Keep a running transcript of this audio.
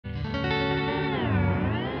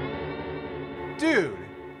Dude.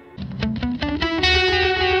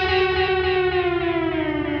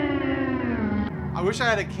 I wish I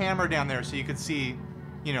had a camera down there so you could see,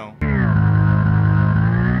 you know.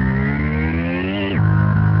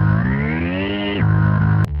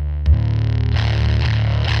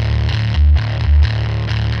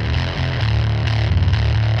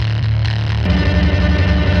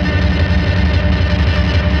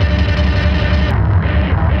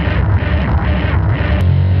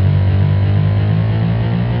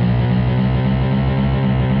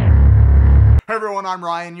 Hey everyone, I'm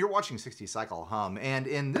Ryan, you're watching 60 Cycle Hum, and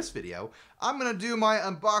in this video, I'm gonna do my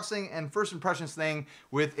unboxing and first impressions thing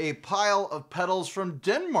with a pile of pedals from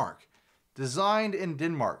Denmark. Designed in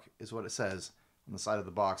Denmark is what it says on the side of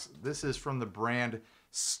the box. This is from the brand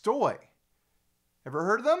Stoy. Ever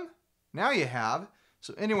heard of them? Now you have.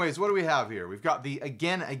 So anyways, what do we have here? We've got the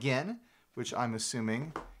Again, which I'm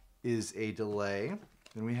assuming is a delay.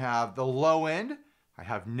 Then we have the low end. I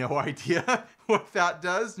have no idea what that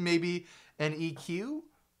does. Maybe an EQ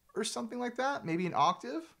or something like that, maybe an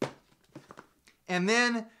octave. And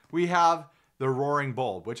then we have the roaring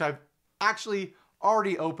bulb, which I've actually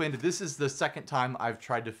already opened. This is the second time I've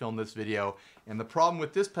tried to film this video. And the problem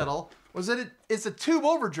with this pedal was that it's a tube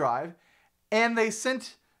overdrive and they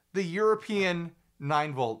sent the European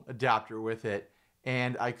 9-volt adapter with it.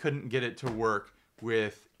 And I couldn't get it to work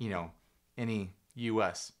with, you know, any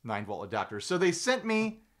US 9-volt adapter. So they sent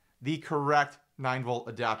me the correct 9-volt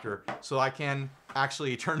adapter so I can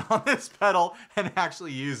actually turn on this pedal and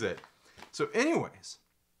actually use it. So anyways,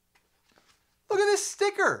 look at this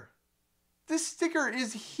sticker. This sticker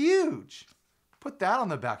is huge. Put that on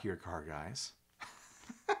the back of your car, guys.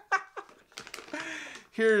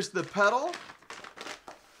 Here's the pedal.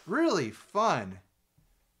 Really fun.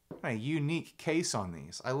 A unique case on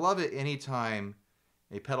these. I love it anytime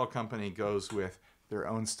a pedal company goes with their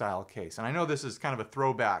own style case. And I know this is kind of a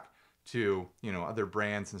throwback to, you know, other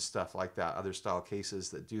brands and stuff like that, other style cases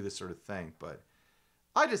that do this sort of thing, but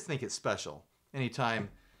I just think it's special anytime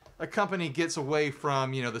a company gets away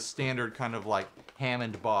from, you know, the standard kind of like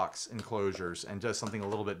Hammond box enclosures and does something a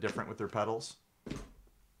little bit different with their pedals.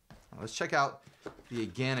 Now, let's check out the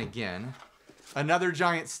Again. Another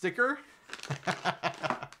giant sticker.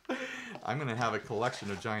 I'm gonna have a collection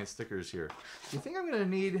of giant stickers here. Do you think I'm gonna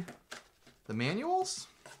need the manuals?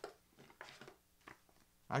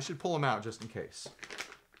 I should pull them out just in case.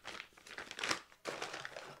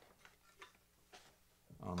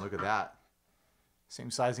 Oh, look at that. Same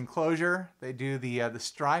size enclosure. They do the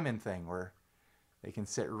Strymon thing where they can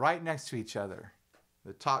sit right next to each other.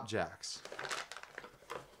 The top jacks.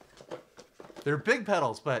 They're big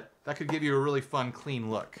pedals, but that could give you a really fun, clean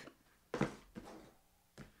look.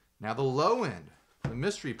 Now the low end, the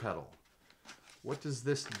mystery pedal. What does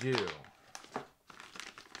this do?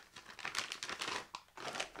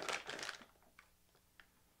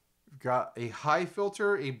 Got a high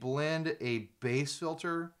filter, a blend, a bass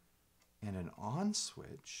filter, and an on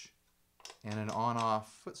switch, and an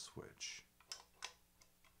on-off foot switch.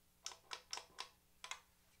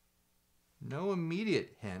 No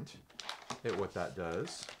immediate hint at what that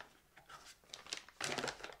does.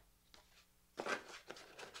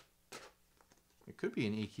 It could be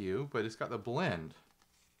an EQ, but it's got the blend.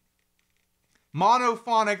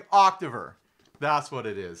 Monophonic octaver. That's what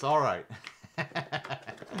it is. All right.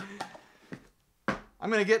 I'm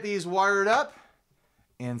going to get these wired up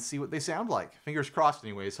and see what they sound like. Fingers crossed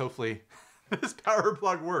anyways. Hopefully this power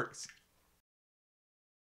plug works.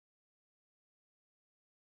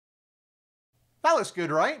 That looks good,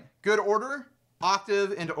 right? Good order.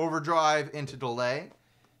 Octave into overdrive into delay.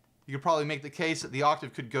 You could probably make the case that the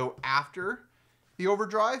octave could go after the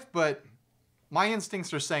overdrive, but my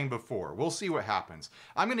instincts are saying before. We'll see what happens.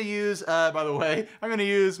 I'm going to use, by the way, I'm going to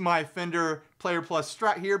use my Fender Player Plus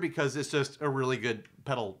Strat here because it's just a really good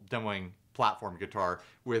pedal demoing platform guitar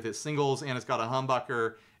with its singles, and it's got a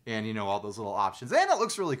humbucker and, you know, all those little options. And it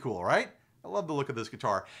looks really cool, right? I love the look of this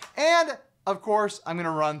guitar. And of course, I'm going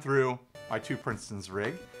to run through my Two Princeton's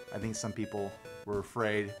rig. I think some people were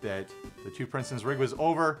afraid that the Two Princeton's rig was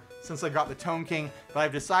over since I got the Tone King, but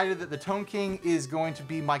I've decided that the Tone King is going to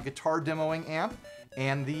be my guitar demoing amp,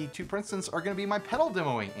 and the Two Princetons are going to be my pedal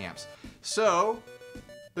demoing amps. So,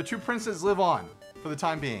 the Two Princes live on for the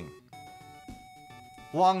time being.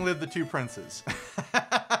 Long live the Two Princes.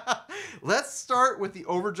 Let's start with the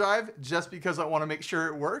overdrive, just because I want to make sure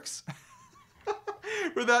it works.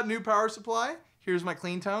 With that new power supply, here's my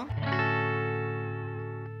clean tone.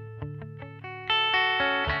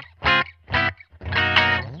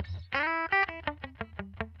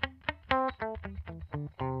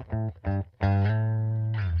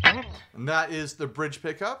 And that is the bridge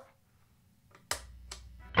pickup.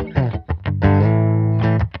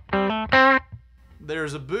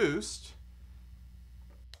 there's a boost.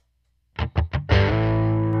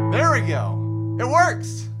 There we go. It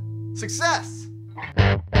works. Success.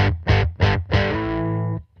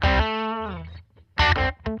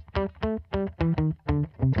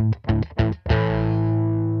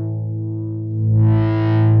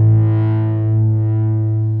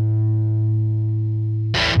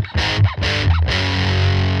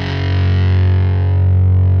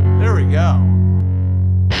 There we go.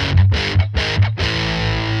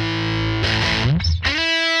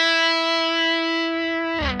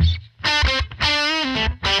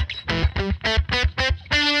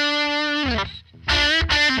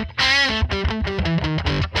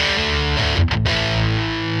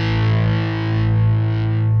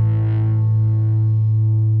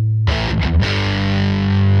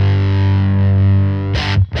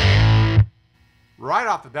 Right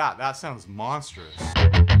off the bat, that sounds monstrous.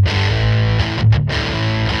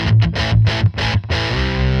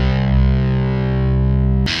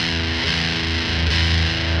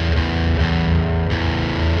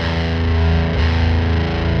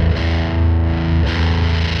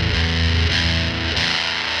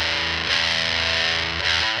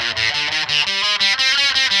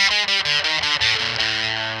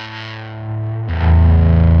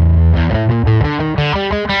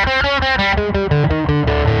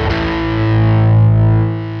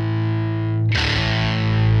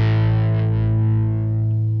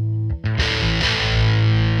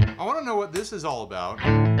 This is all about.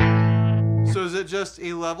 So is it just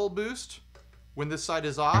a level boost when this side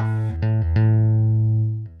is off?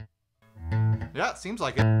 Yeah, it seems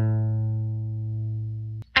like it.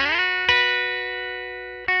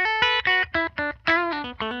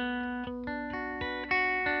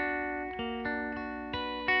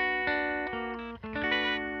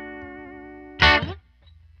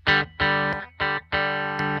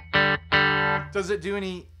 Does it do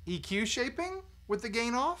any EQ shaping with the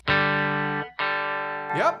gain off?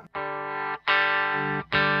 Yep.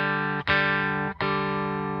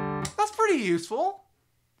 That's pretty useful.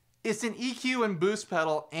 It's an EQ and boost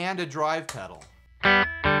pedal and a drive pedal.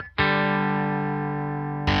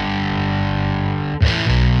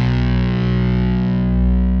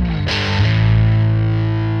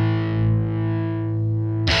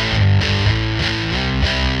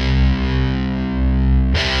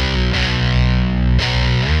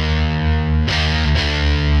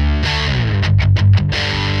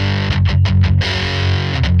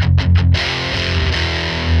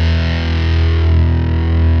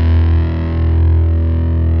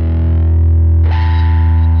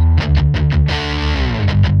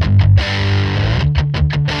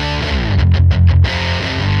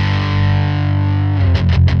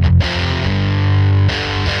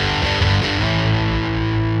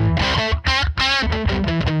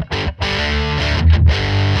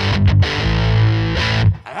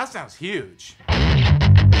 That sounds huge.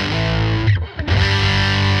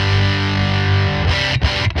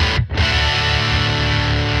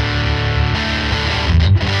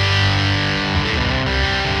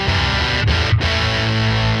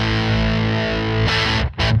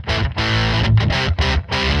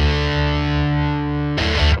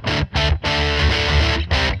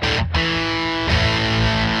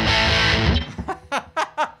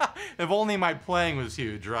 If only my playing was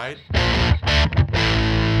huge, right?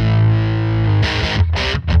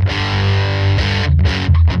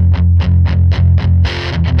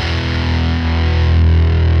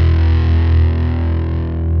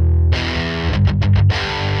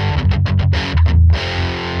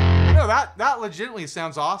 No, that legitimately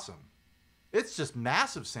sounds awesome. It's just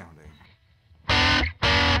massive sounding.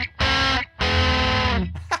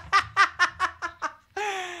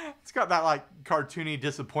 It's got that like cartoony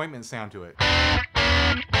disappointment sound to it.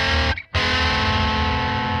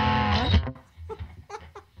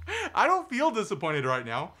 I don't feel disappointed right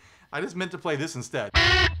now. I just meant to play this instead.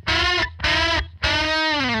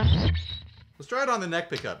 Let's try it on the neck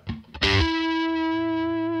pickup.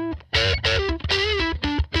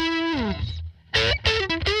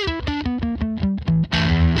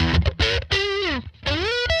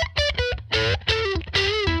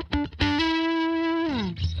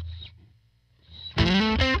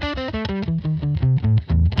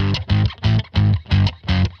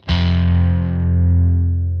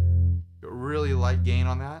 Light gain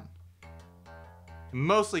on that. It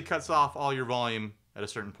mostly cuts off all your volume at a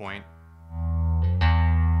certain point.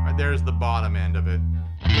 Right there's the bottom end of it.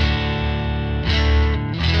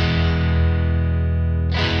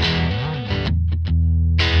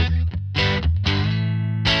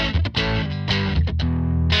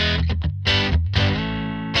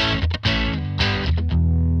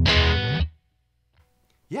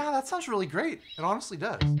 Yeah, that sounds really great. It honestly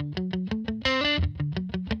does.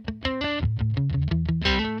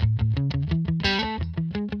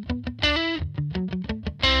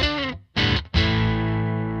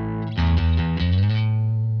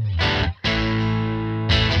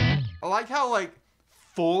 I like how like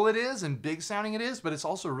full it is and big sounding it is, but it's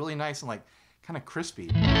also really nice and like kind of crispy.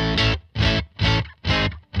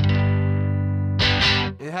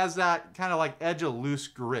 It has that kind of like edge of loose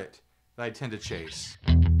grit that I tend to chase.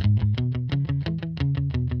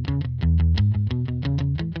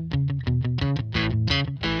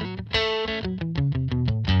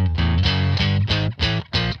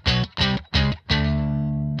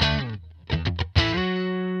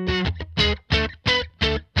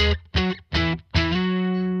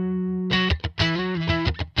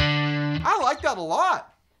 I like that a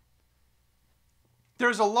lot.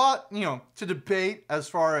 There's a lot, you know, to debate as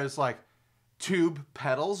far as like tube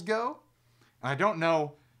pedals go. I don't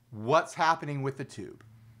know what's happening with the tube,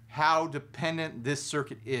 how dependent this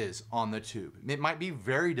circuit is on the tube. It might be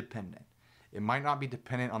very dependent. It might not be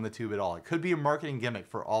dependent on the tube at all. It could be a marketing gimmick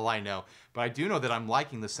for all I know, but I do know that I'm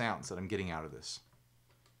liking the sounds that I'm getting out of this.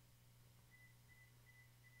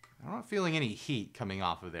 I'm not feeling any heat coming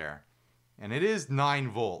off of there. And it is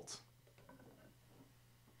 9 volt.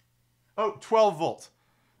 Oh, 12 volt.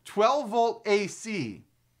 12 volt AC.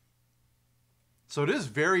 So it is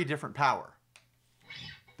very different power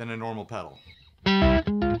than a normal pedal. What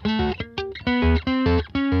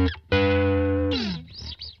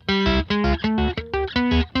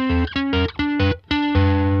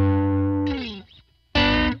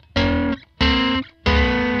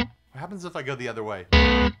happens if I go the other way?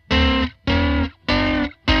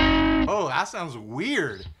 Oh, that sounds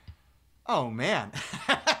weird. Oh, man.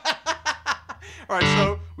 All right,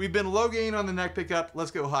 so we've been low gain on the neck pickup.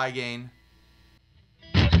 Let's go high gain.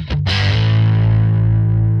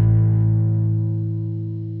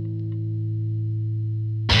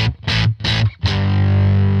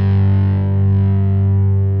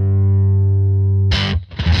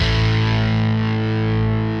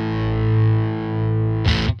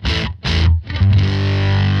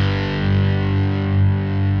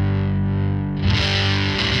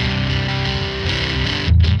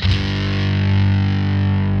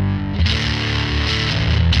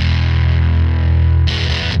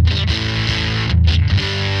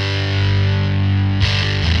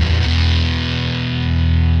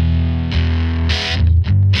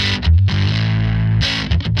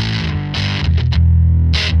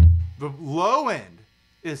 The low end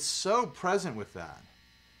is so present with that.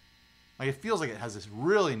 Like it feels like it has this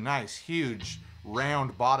really nice, huge,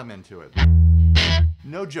 round bottom into it.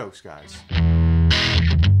 No jokes, guys.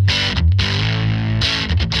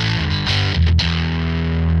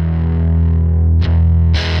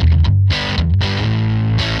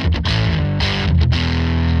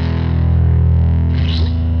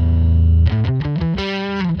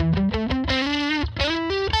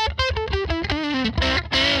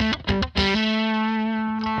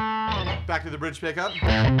 Back to the bridge pickup.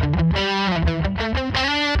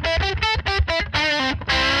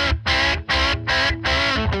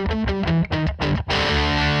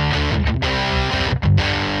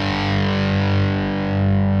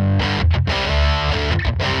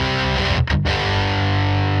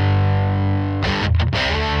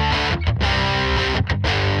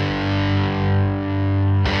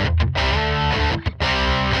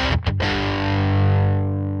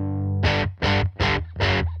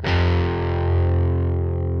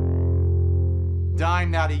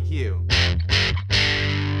 Dime that EQ.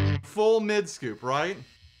 Full mid scoop, right?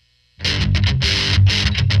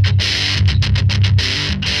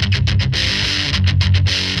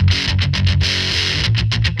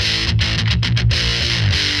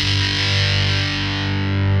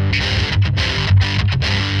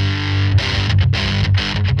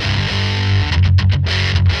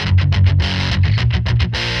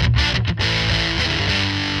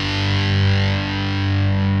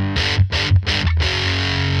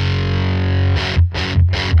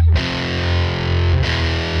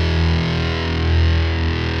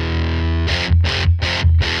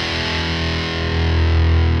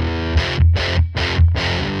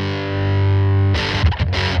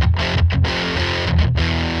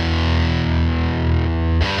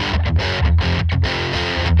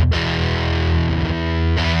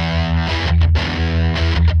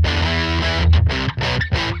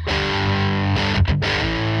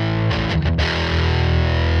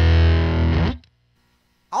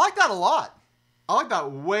 A lot. I like that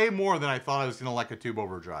way more than I thought I was gonna like a tube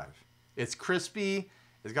overdrive. It's crispy,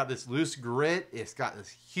 it's got this loose grit, it's got this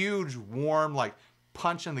huge warm like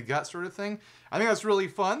punch in the gut sort of thing. I think that's really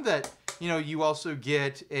fun that, you know, you also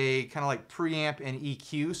get a kind of like preamp and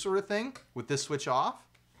EQ sort of thing with this switch off.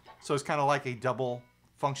 So it's kind of like a double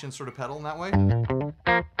function sort of pedal in that way.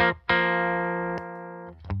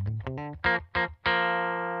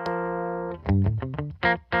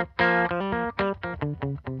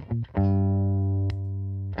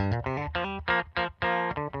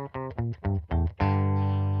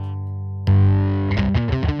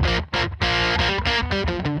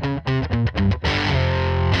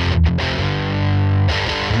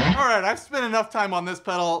 I've spent enough time on this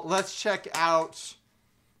pedal. Let's check out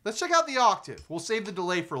the octave. We'll save the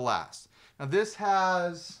delay for last. Now this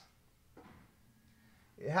has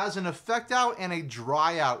an effect out and a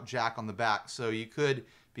dry out jack on the back. So you could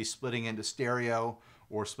be splitting into stereo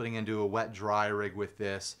or splitting into a wet dry rig with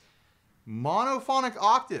this. Monophonic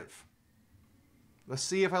octave. Let's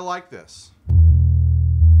see if I like this.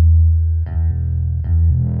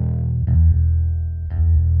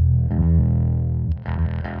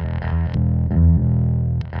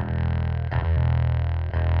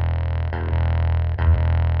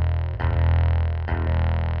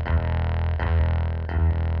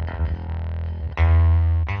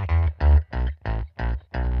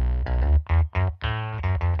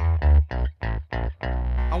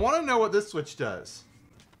 I want to know what this switch does.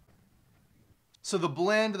 So the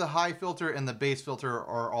blend, the high filter, and the bass filter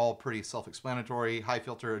are all pretty self-explanatory. High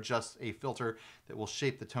filter adjusts a filter that will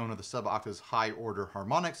shape the tone of the sub-octave's high-order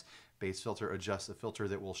harmonics. Bass filter adjusts a filter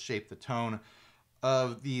that will shape the tone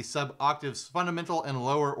of the sub-octave's fundamental and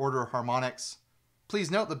lower-order harmonics. Please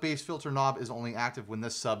note the bass filter knob is only active when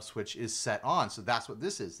this sub-switch is set on. So that's what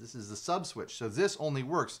this is. This is the sub-switch. So this only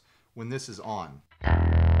works when this is on.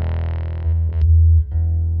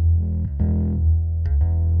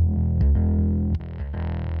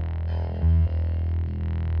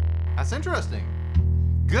 That's interesting.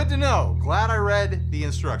 Good to know. Glad I read the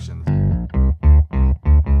instructions.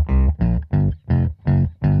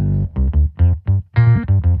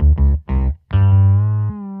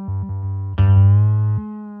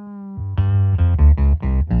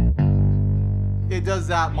 It does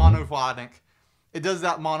that monophonic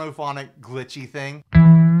glitchy thing.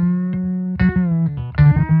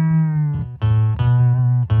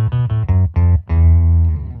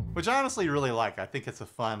 Which I honestly really like. I think it's a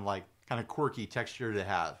fun, like, kind of quirky texture to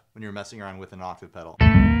have when you're messing around with an octave pedal.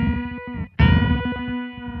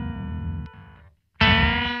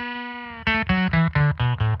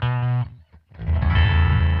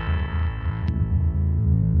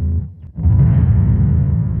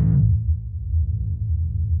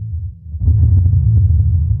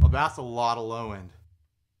 Oh, that's a lot of low end.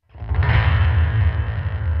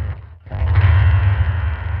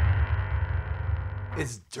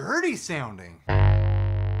 It's dirty sounding.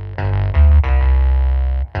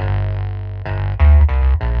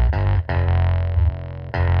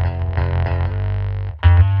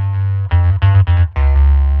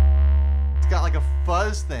 It's got like a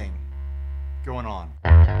fuzz thing going on.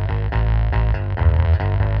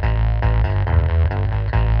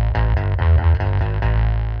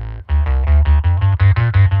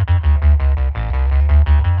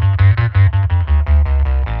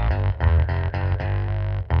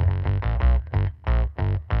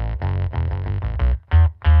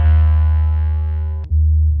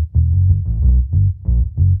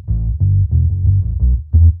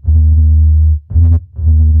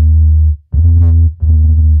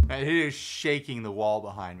 It is shaking the wall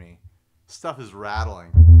behind me. Stuff is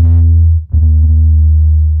rattling.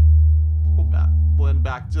 Pull back, blend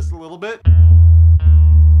back just a little bit.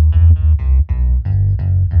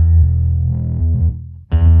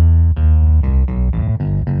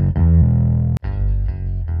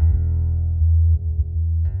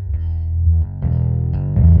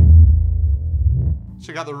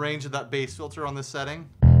 Check out the range of that bass filter on this setting.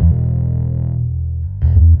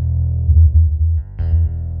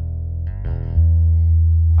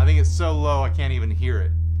 I think it's so low I can't even hear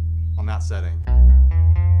it on that setting.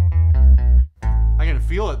 I can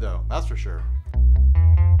feel it though, that's for sure.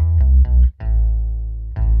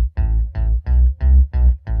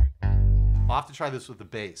 I'll have to try this with the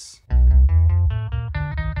bass. All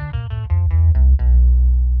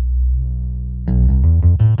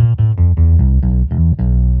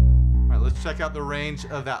right, let's check out the range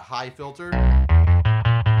of that high filter.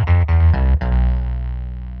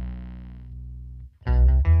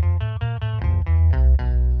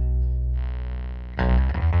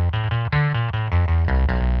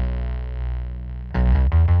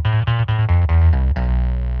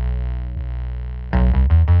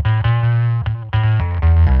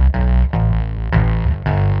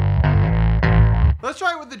 Let's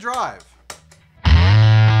try it with the drive.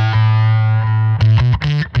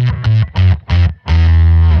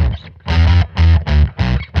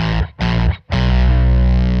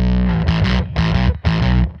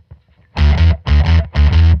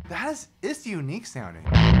 It's unique sounding.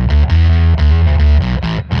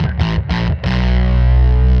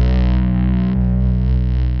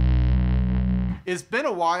 It's been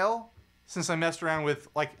a while since I messed around with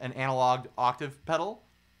like an analog octave pedal.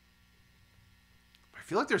 I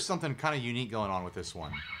feel like there's something kind of unique going on with this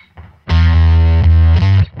one.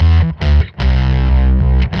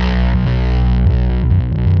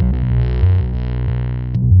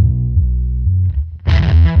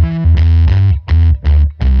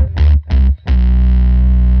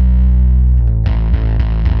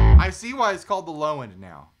 I see why it's called the low end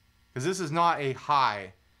now, because this is not a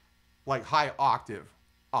high, like high octave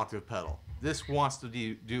pedal. This wants to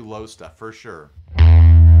do low stuff for sure.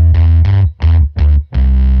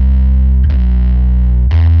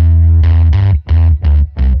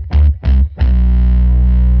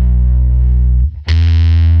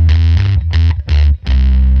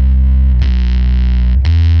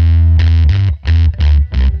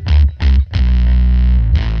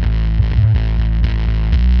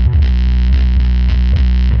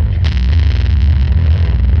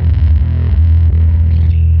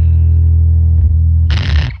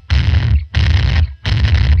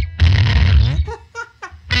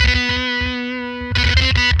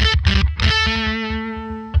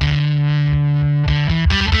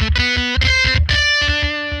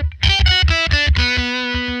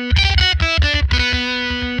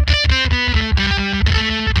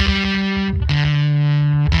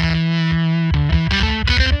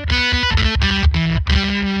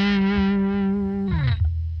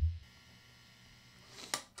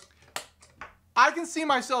 I can see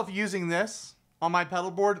myself using this on my pedal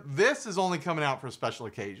board. This is only coming out for special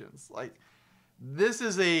occasions. Like, this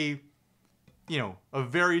is a, you know, a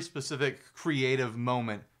very specific creative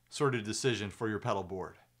moment sort of decision for your pedal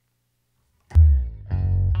board. I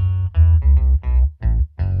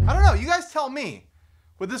don't know, you guys tell me.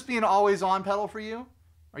 Would this be an always on pedal for you?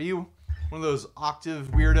 Are you one of those octave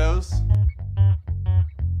weirdos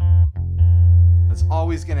that's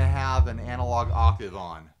always gonna have an analog octave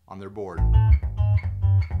on their board?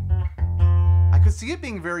 I could see it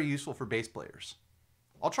being very useful for bass players.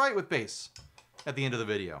 I'll try it with bass at the end of the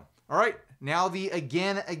video. All right, now the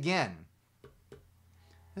again.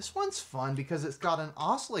 This one's fun because it's got an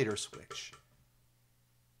oscillator switch.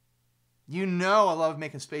 You know I love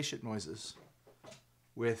making spaceship noises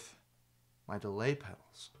with my delay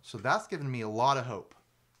pedals. So that's given me a lot of hope.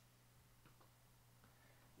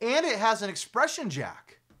 And it has an expression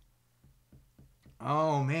jack.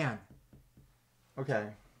 Oh man. Okay.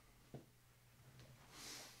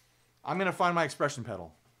 I'm gonna find my expression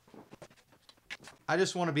pedal. I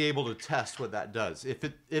just want to be able to test what that does. If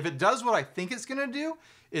it does what I think it's gonna do,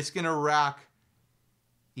 it's gonna rack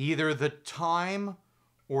either the time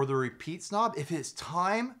or the repeats knob. If it's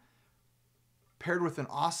time paired with an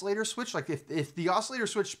oscillator switch, like if the oscillator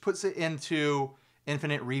switch puts it into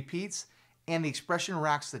infinite repeats and the expression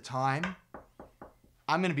racks the time,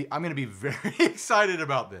 I'm gonna be very excited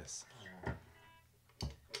about this.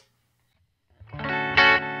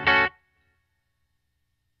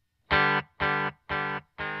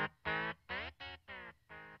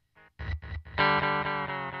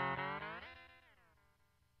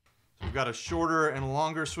 We've got a shorter and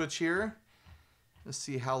longer switch here. Let's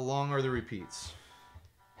see how long are the repeats.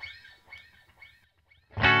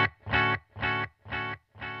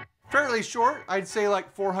 Fairly short, I'd say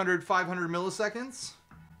like 400, 500 milliseconds.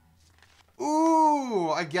 Ooh,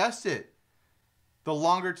 I guessed it. The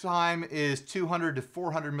longer time is 200 to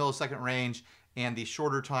 400 millisecond range, and the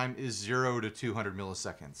shorter time is 0 to 200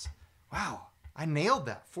 milliseconds. Wow, I nailed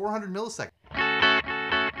that, 400 milliseconds.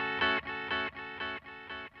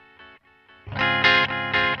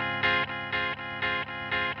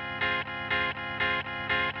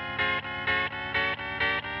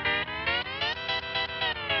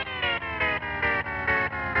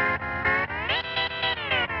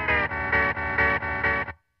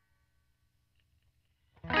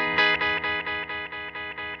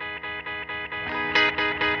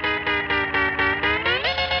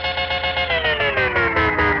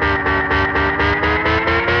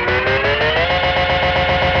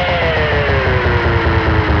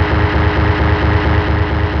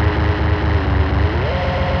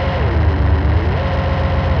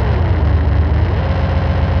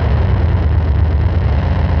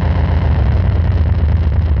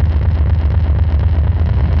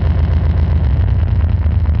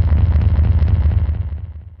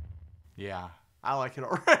 I like it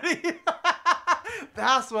already.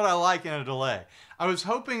 That's what I like in a delay. I was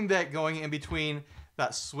hoping that going in between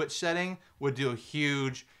that switch setting would do a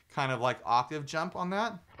huge kind of like octave jump on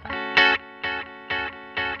that.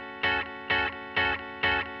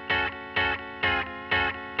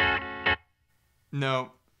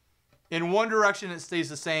 No. In one direction it stays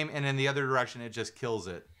the same, and in the other direction it just kills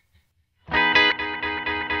it.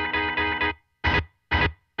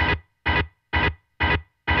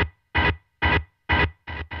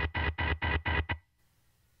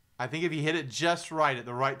 I think if you hit it just right at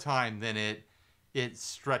the right time, then it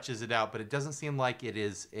stretches it out, but it doesn't seem like it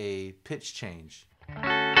is a pitch change. See,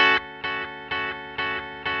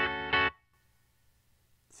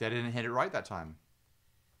 I didn't hit it right that time.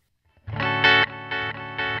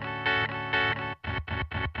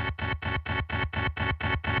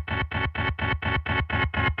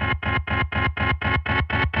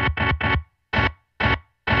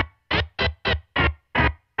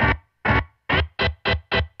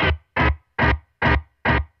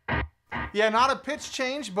 Yeah, not a pitch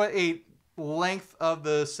change, but a length of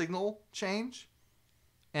the signal change.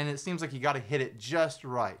 And it seems like you got to hit it just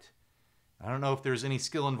right. I don't know if there's any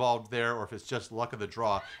skill involved there or if it's just luck of the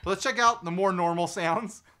draw. But let's check out the more normal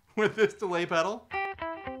sounds with this delay pedal.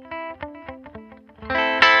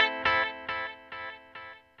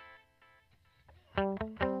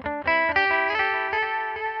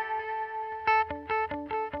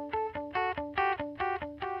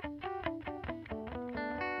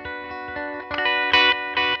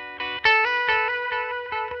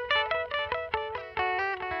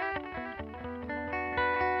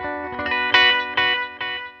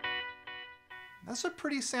 That's a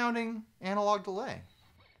pretty sounding analog delay.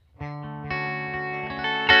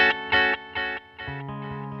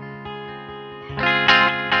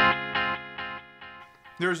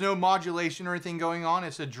 There's no modulation or anything going on.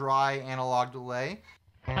 It's a dry analog delay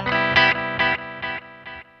that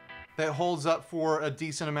holds up for a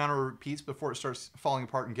decent amount of repeats before it starts falling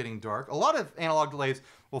apart and getting dark. A lot of analog delays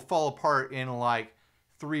will fall apart in like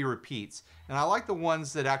 3 repeats, and I like the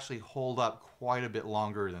ones that actually hold up quite a bit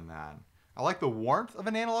longer than that. I like the warmth of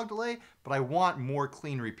an analog delay, but I want more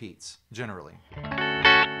clean repeats, generally.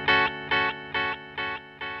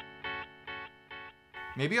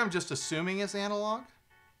 Maybe I'm just assuming it's analog.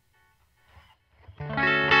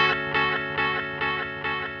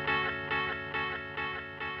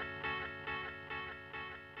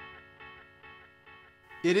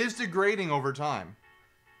 It is degrading over time,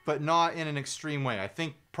 but not in an extreme way. I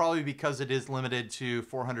think probably because it is limited to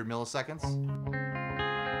 400 milliseconds.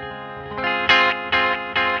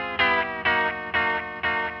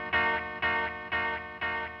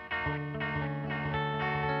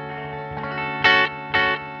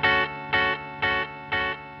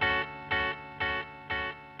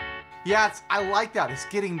 Yeah, I like that. It's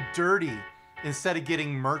getting dirty instead of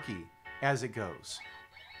getting murky as it goes.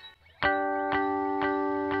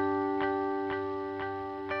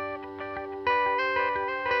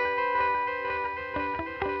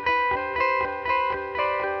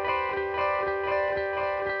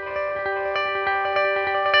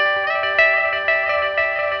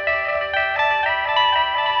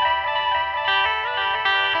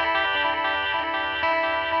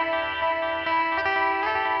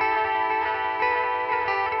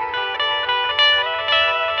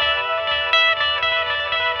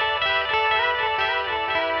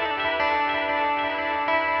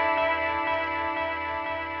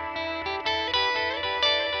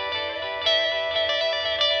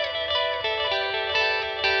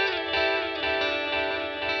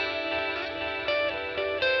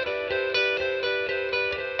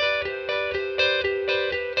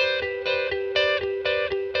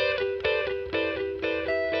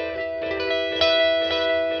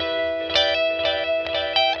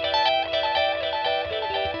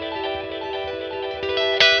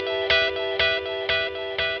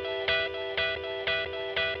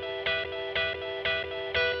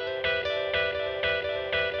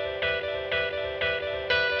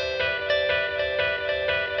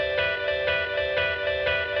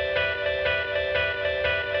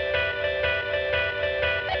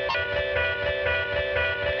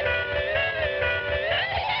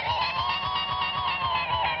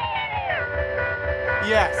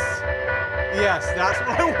 Yes. Yes, that's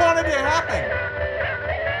what I wanted to happen.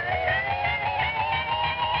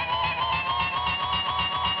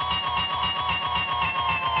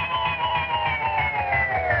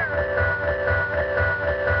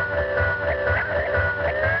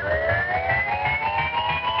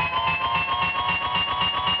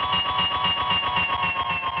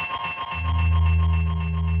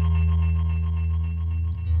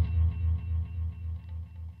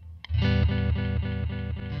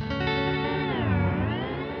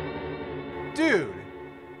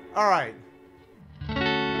 All right.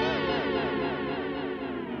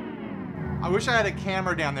 I wish I had a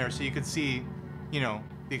camera down there so you could see, you know,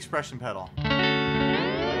 the expression pedal.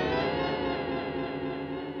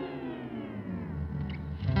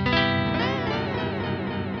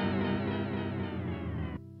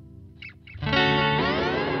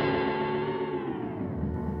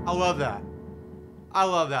 I love that. I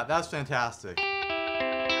love that. That's fantastic.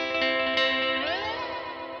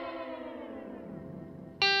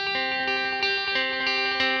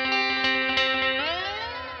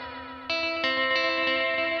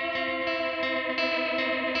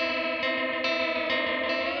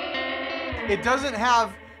 It doesn't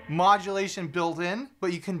have modulation built in,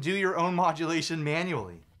 but you can do your own modulation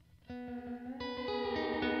manually.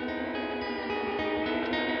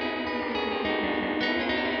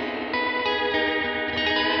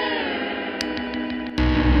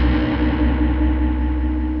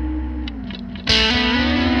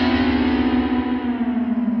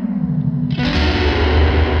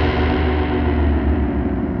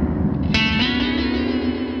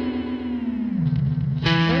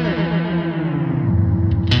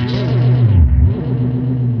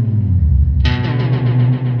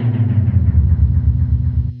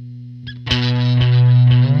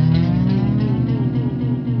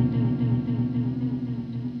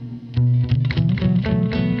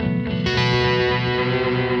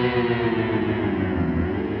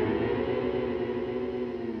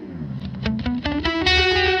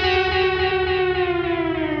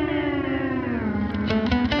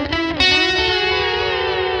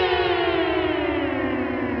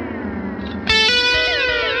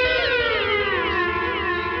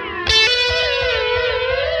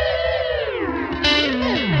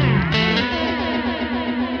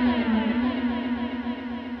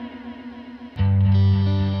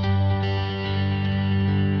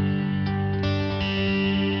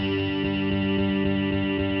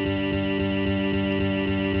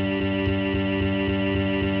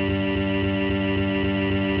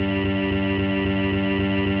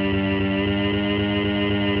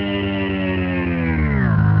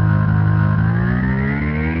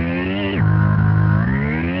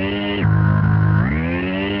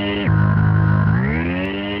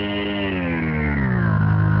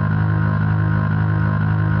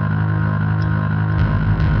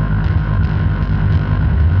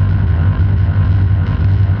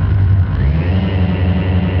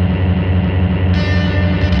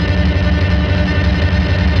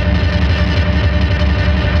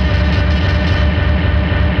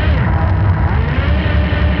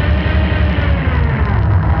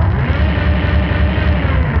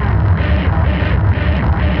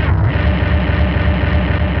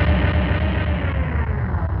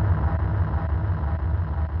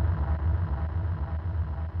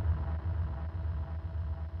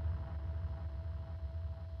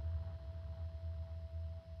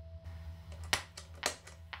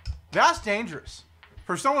 That's dangerous.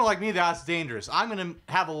 For someone like me, that's dangerous. I'm gonna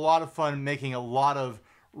have a lot of fun making a lot of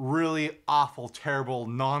really awful, terrible,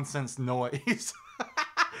 nonsense noise.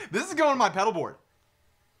 This is going on my pedal board.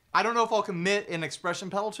 I don't know if I'll commit an expression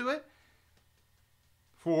pedal to it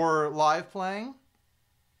for live playing,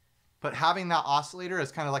 but having that oscillator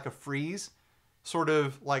as kind of like a freeze, sort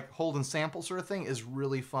of like hold and sample sort of thing is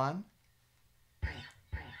really fun.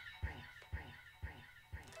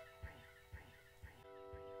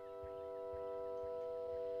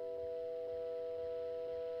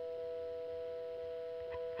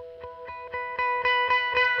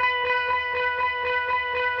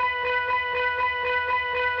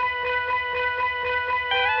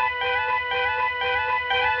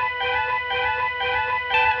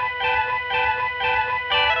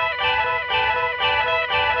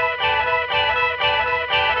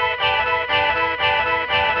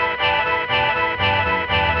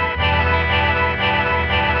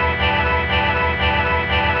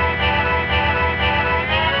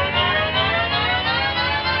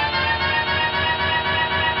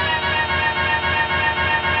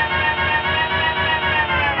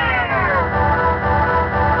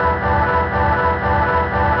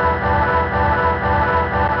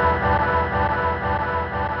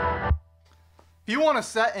 If you want a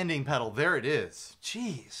set ending pedal, there it is.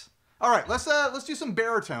 Jeez. All right, let's do some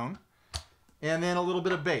baritone and then a little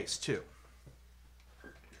bit of bass too.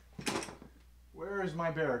 Where is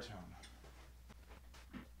my baritone?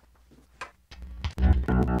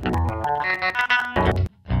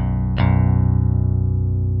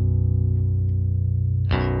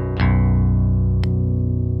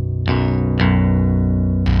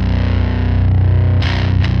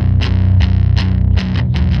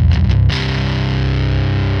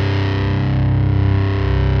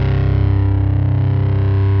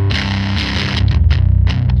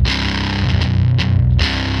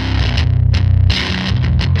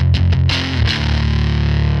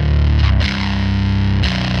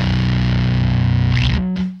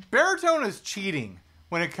 cheating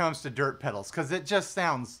when it comes to dirt pedals because it just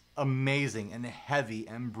sounds amazing and heavy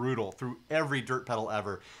and brutal through every dirt pedal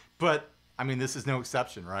ever. But I mean, this is no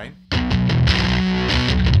exception, right?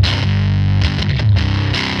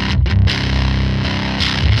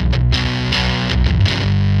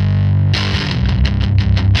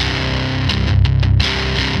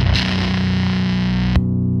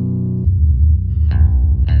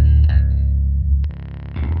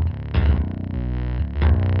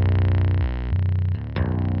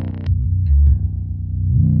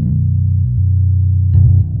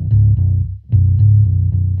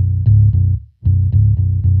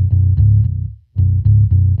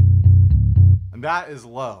 That is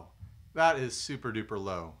low. That is super duper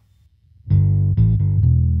low.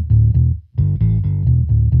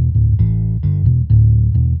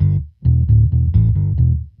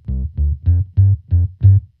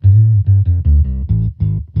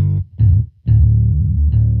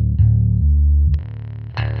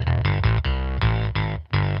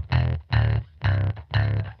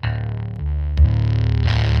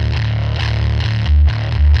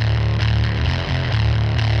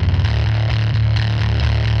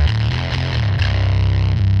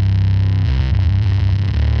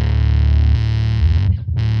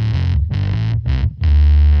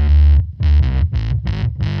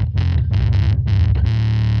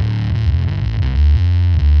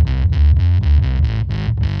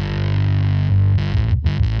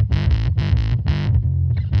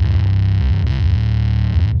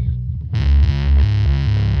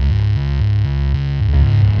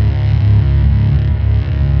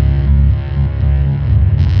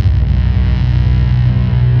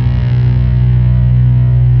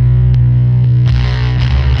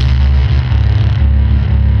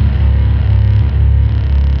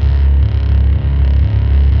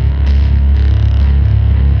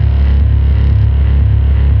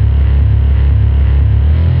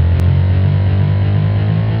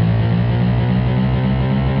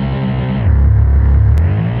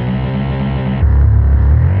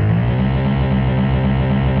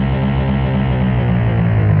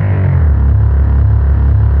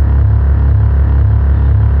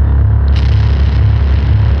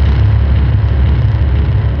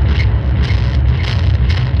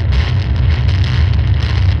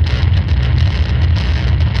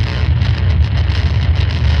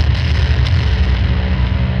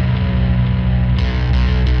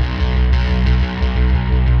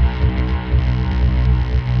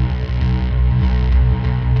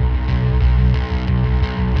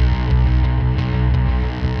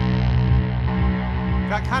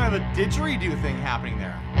 Got kind of a didgeridoo thing happening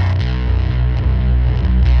there.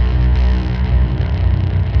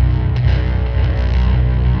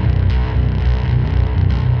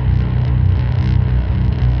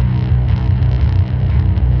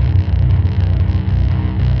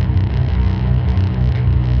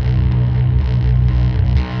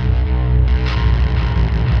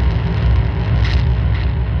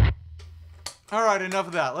 All right, enough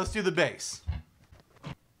of that. Let's do the bass.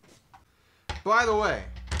 By the way,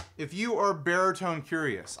 if you are baritone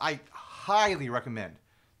curious, I highly recommend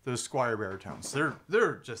those Squier baritones.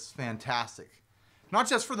 They're just fantastic. Not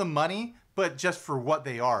just for the money, but just for what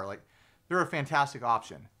they are. Like, they're a fantastic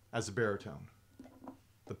option as a baritone.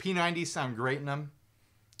 The P90s sound great in them,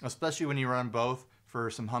 especially when you run both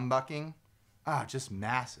for some humbucking. Ah, just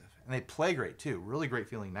massive. And they play great too. Really great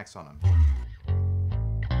feeling necks on them.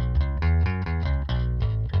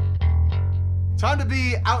 Time to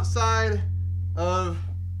be outside of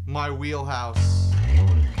my wheelhouse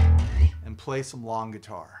and play some long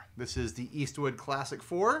guitar. This is the Eastwood Classic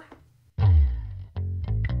 4.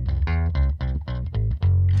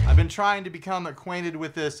 I've been trying to become acquainted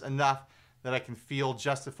with this enough that I can feel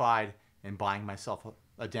justified in buying myself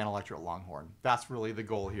a Dan Electro Longhorn. That's really the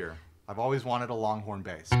goal here. I've always wanted a Longhorn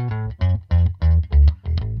bass.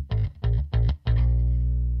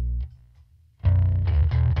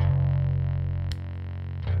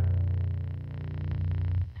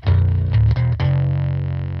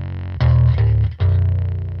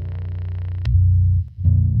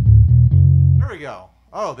 Go.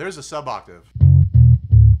 Oh, there's a sub-octave.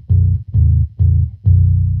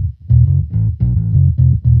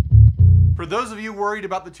 For those of you worried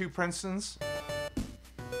about the two Princetons,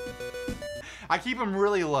 I keep them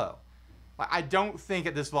really low. I don't think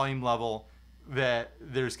at this volume level that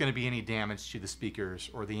there's going to be any damage to the speakers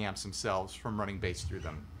or the amps themselves from running bass through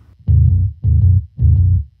them.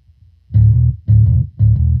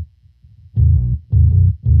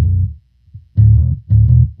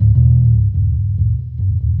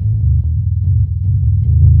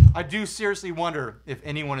 I do seriously wonder if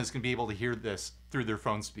anyone is going to be able to hear this through their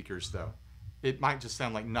phone speakers, though. it might just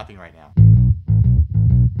sound like nothing right now.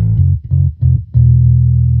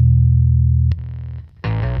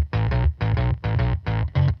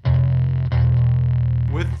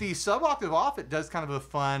 With the sub-octave off, it does kind of a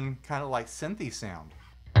fun, kind of like synthy sound.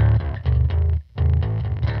 Am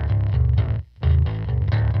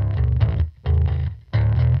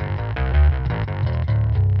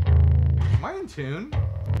I in tune?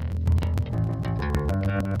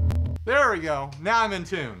 There we go. Now I'm in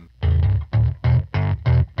tune.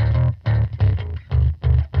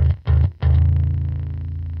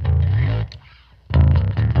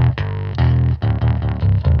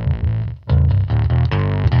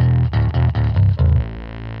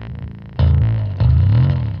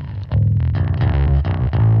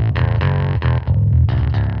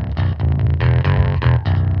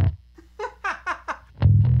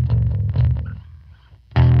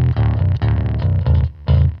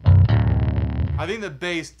 I think the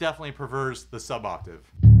bass definitely prefers the sub-octave.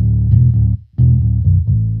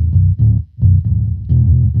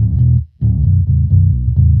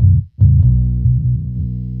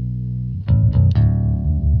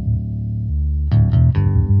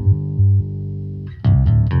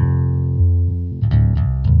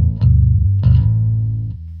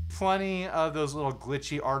 Plenty of those little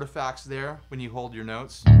glitchy artifacts there when you hold your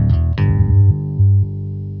notes.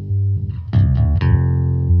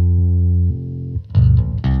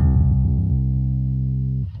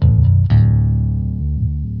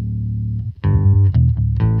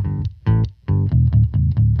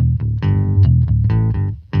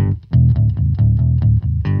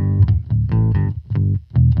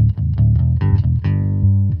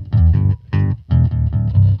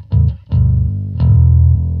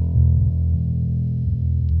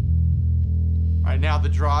 All right, now the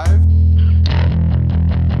drive.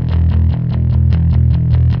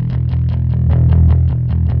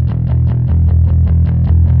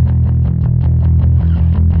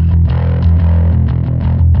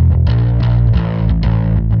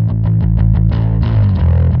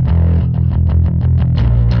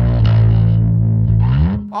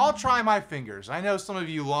 I'll try my fingers. I know some of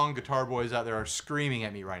you long guitar boys out there are screaming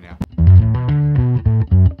at me right now.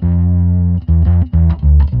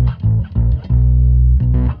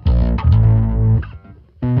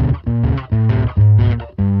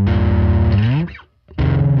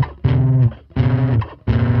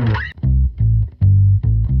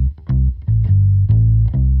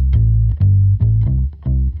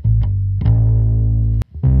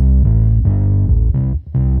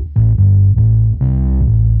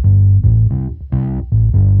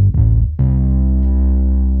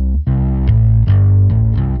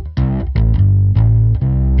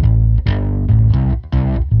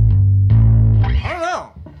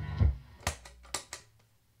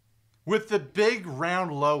 With the big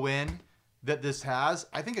round low end that this has,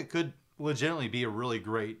 I think it could legitimately be a really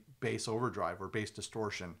great bass overdrive or bass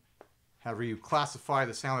distortion, however you classify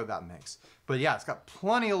the sound that makes. But yeah, it's got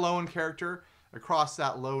plenty of low end character across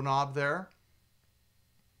that low knob there.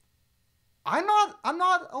 I'm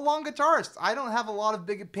not a long guitarist. I don't have a lot of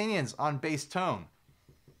big opinions on bass tone.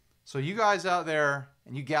 So you guys out there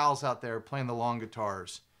and you gals out there playing the long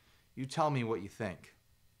guitars, you tell me what you think.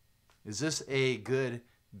 Is this a good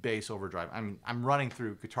bass overdrive? I mean, I'm running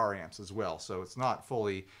through guitar amps as well, so it's not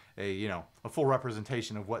fully a full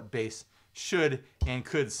representation of what bass should and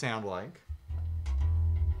could sound like.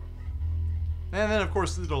 And then of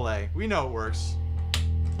course the delay. We know it works.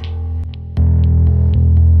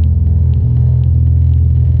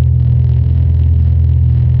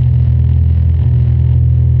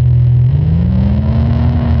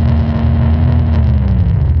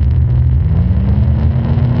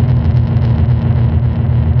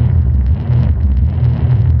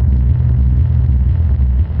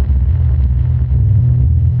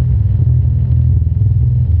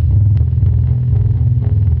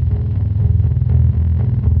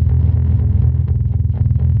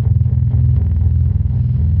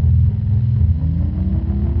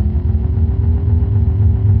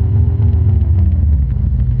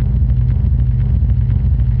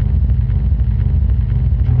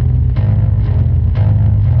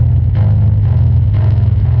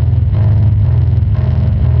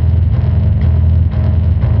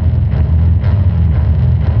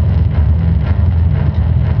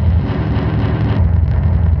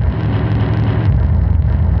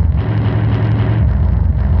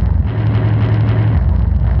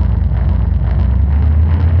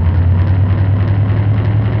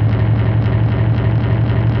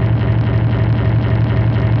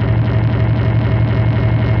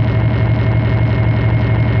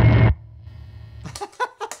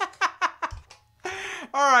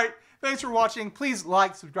 for watching. Please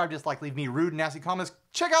like, subscribe, dislike, leave me rude and nasty comments.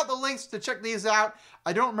 Check out the links to check these out.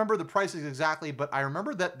 I don't remember the prices exactly, but I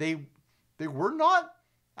remember that they were not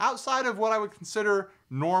outside of what I would consider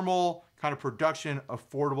normal kind of production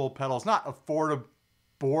affordable pedals. Not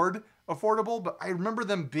board affordable, but I remember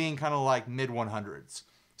them being kind of like mid 100s.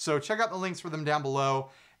 So check out the links for them down below,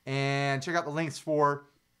 and check out the links for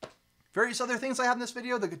various other things I have in this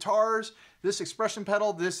video, the guitars, this expression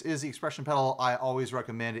pedal. This is the expression pedal I always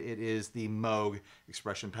recommend. It is the Moog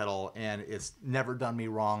expression pedal, and it's never done me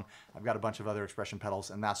wrong. I've got a bunch of other expression pedals,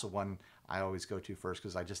 and that's the one I always go to first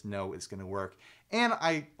because I just know it's gonna work. And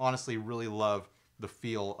I honestly really love the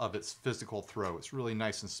feel of its physical throw. It's really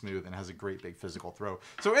nice and smooth and has a great big physical throw.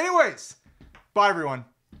 So anyways, bye everyone.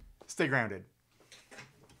 Stay grounded.